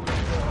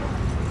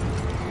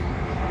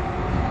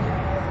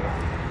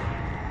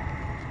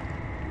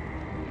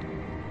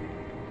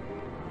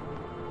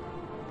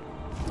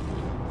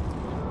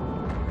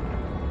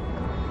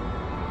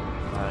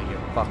 Oh,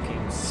 you're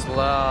fucking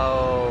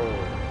slow.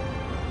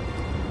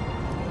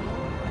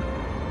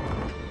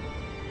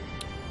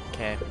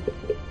 Okay.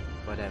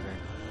 Whatever.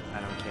 I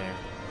don't care.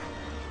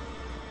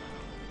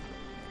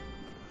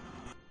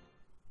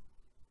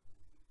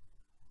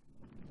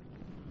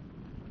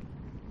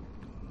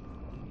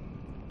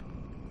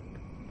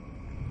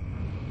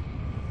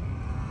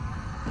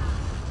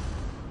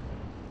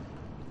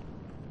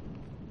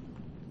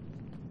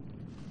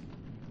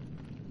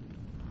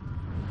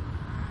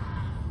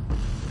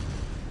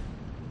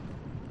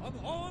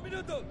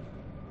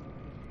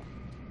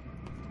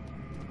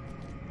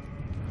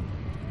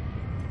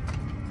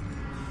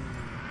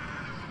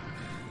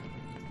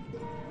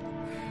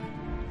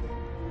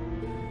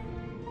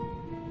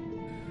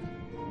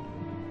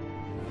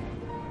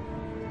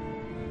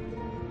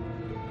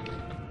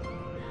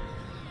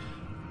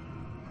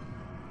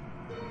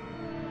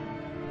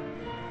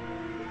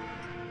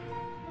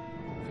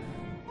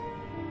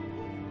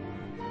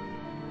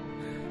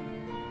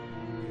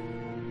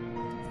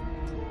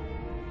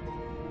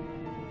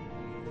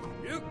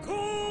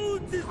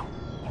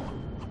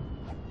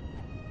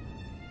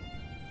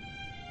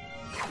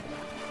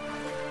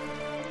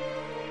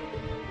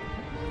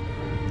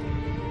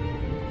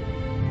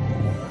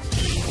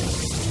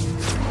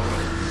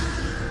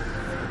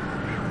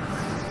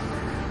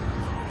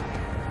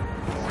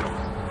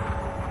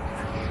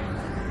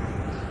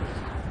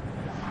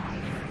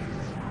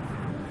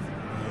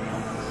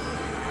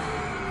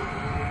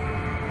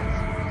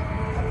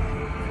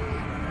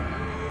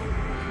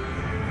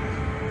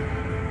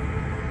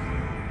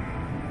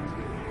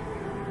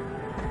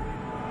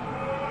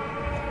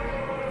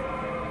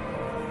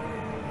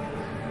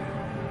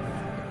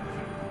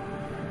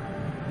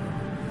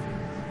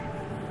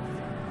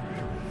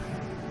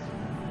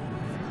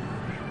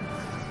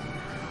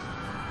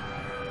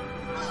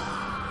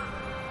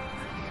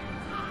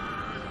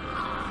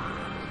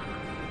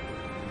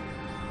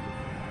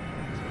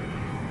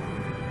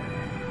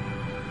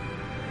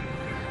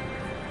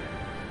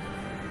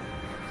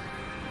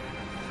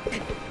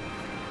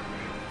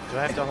 Do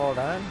I have to hold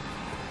on?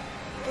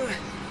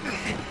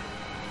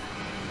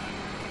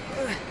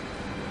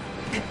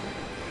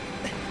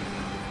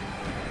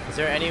 Is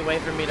there any way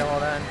for me to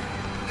hold on?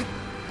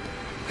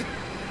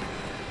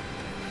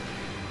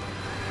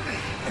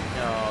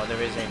 No,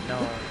 there isn't.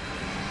 No.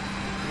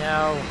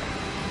 No.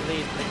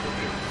 Please.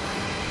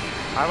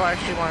 I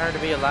actually want her to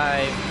be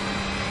alive.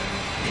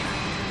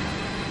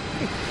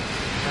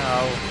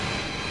 No.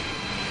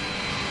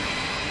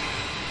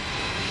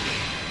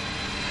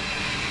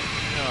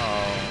 No.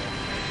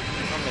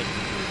 Don't make me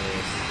do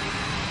this.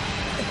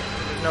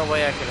 There's no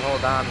way I can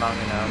hold on long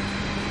enough.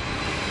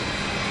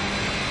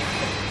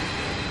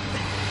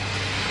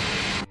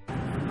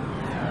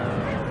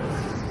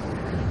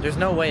 There's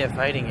no way of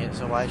fighting it,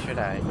 so why should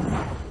I?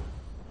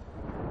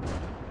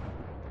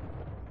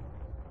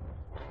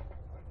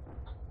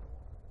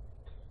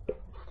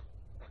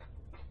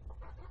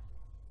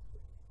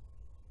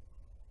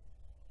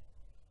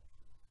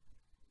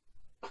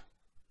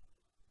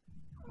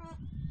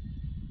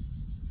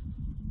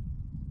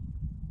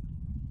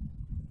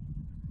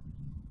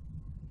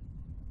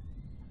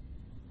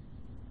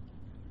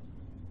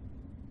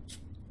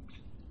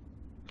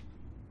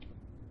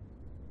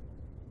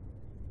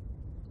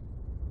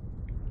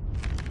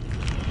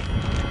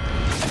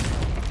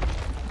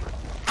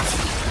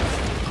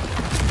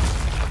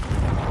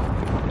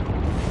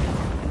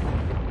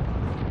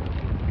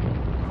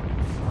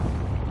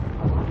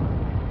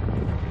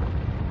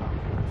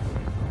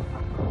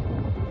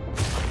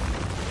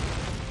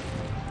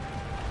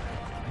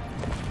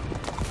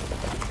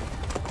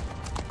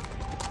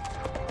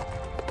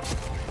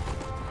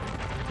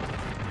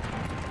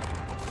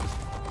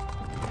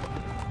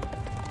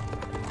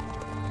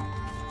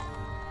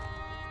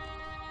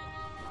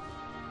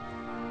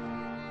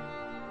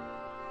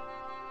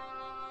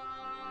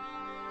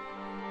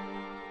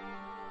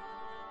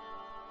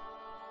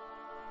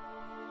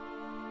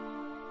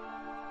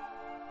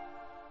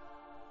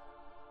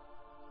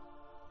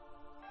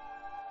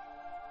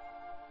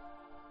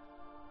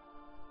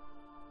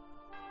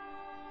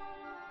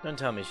 Don't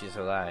tell me she's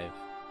alive.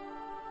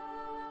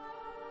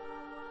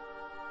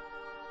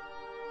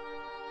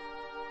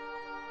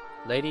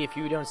 Lady, if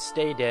you don't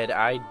stay dead,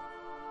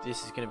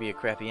 this is gonna be a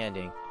crappy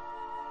ending.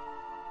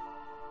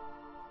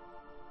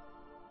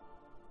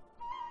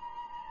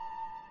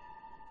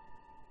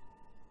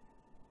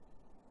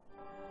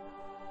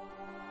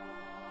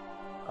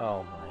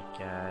 Oh my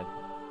god.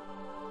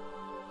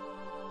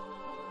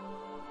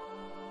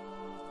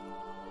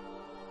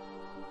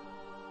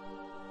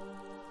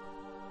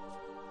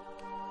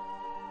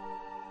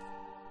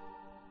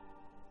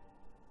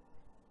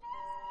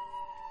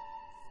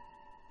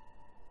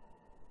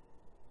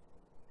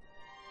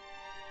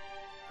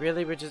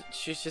 Really?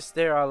 She's just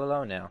there all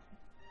alone now.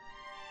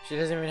 She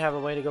doesn't even have a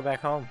way to go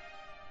back home.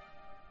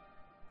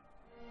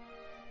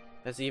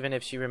 That's even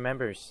if she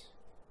remembers.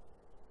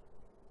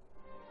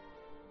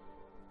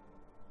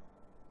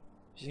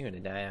 She's gonna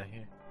die out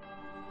here.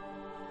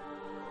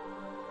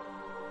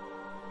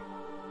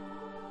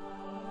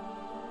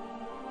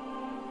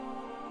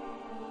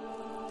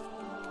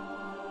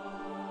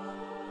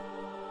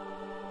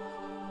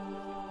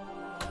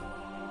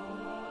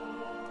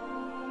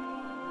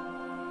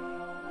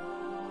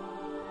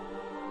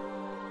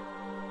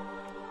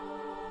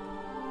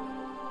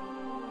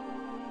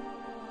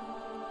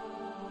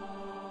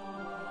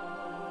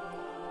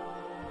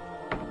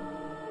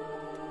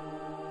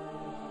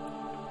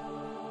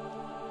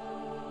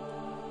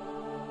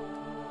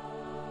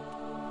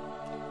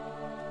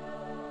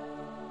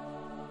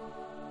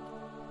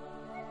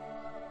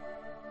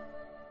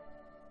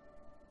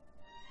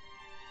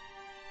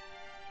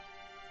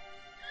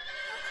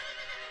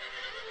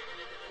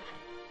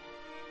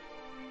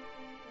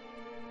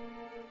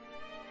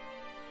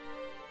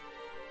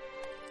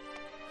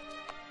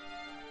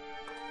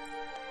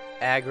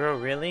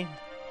 Aggro, really?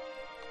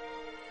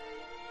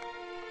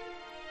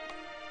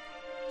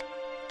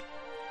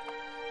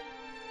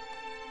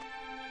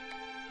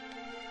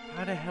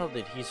 How the hell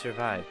did he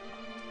survive?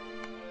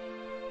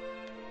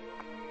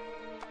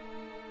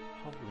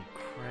 Holy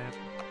crap.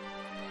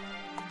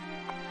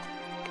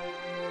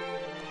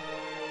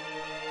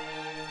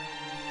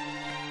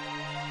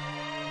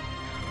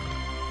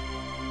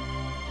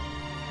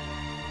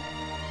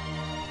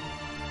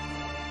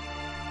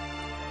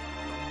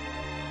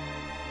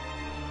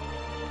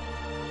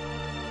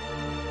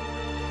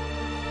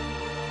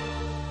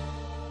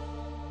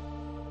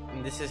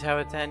 And this is how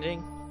it's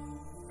ending?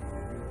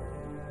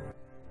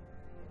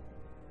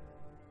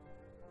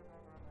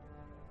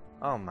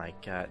 Oh my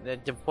god,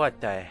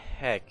 what the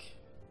heck?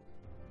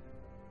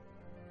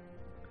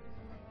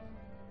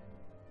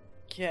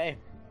 Okay.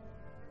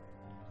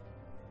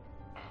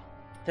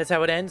 That's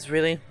how it ends,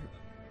 really?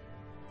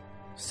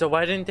 So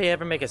why didn't they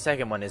ever make a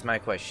second one is my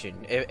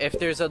question. If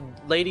there's a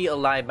lady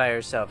alive by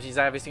herself, she's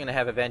obviously gonna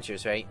have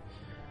adventures, right?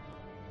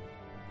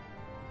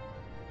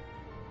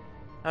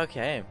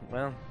 Okay,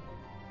 well.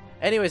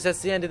 Anyways, that's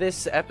the end of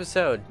this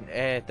episode.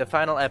 The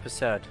final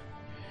episode.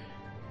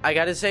 I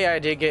gotta say, I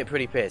did get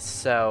pretty pissed,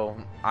 so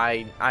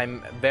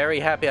I'm very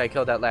happy I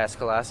killed that last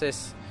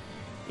Colossus,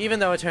 even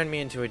though it turned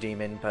me into a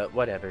demon, but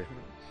whatever.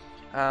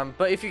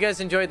 But if you guys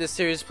enjoyed this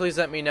series, please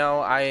let me know.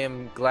 I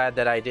am glad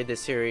that I did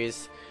this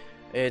series.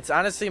 It's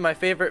honestly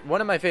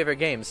one of my favorite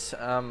games.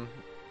 I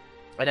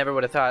never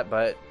would have thought,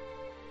 but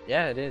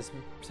yeah, it is.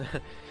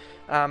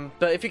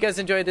 But if you guys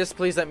enjoyed this,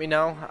 please let me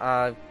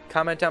know.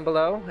 Comment down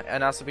below,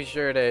 and also be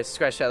sure to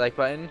scratch that like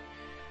button.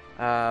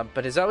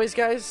 But as always,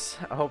 guys,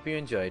 I hope you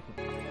enjoyed.